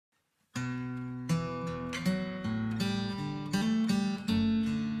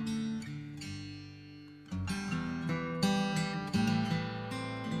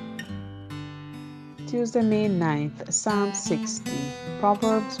Tuesday, May 9th, Psalm 60,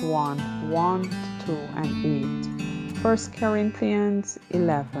 Proverbs 1, 2 and 8, 1 Corinthians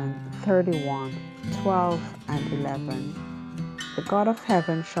 11, 31, 12 and 11. The God of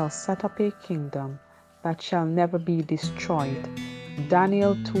heaven shall set up a kingdom that shall never be destroyed.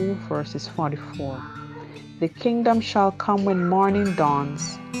 Daniel 2 verses 44. The kingdom shall come when morning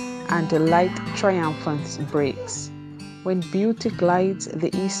dawns and the light triumphant breaks, when beauty glides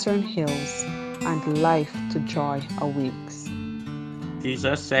the eastern hills and life to joy awakes.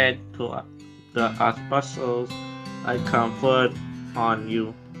 Jesus said to the apostles, I conferred on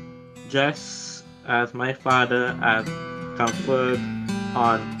you, just as my Father has conferred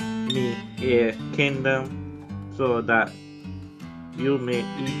on me a kingdom, so that you may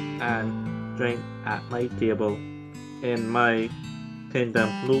eat and drink at my table in my kingdom.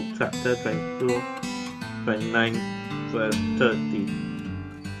 Luke chapter 22, 29, verse 30.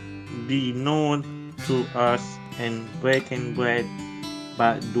 Be known to us in breaking bread,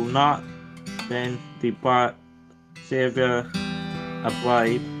 but do not then depart. Savior,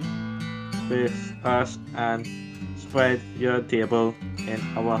 abide with us and spread your table in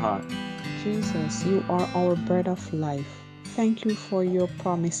our heart. Jesus, you are our bread of life. Thank you for your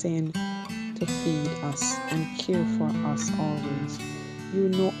promising to feed us and care for us always. You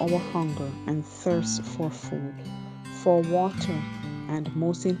know our hunger and thirst for food, for water, and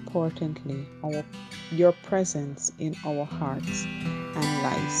most importantly, your presence in our hearts and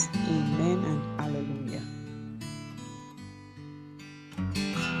lives.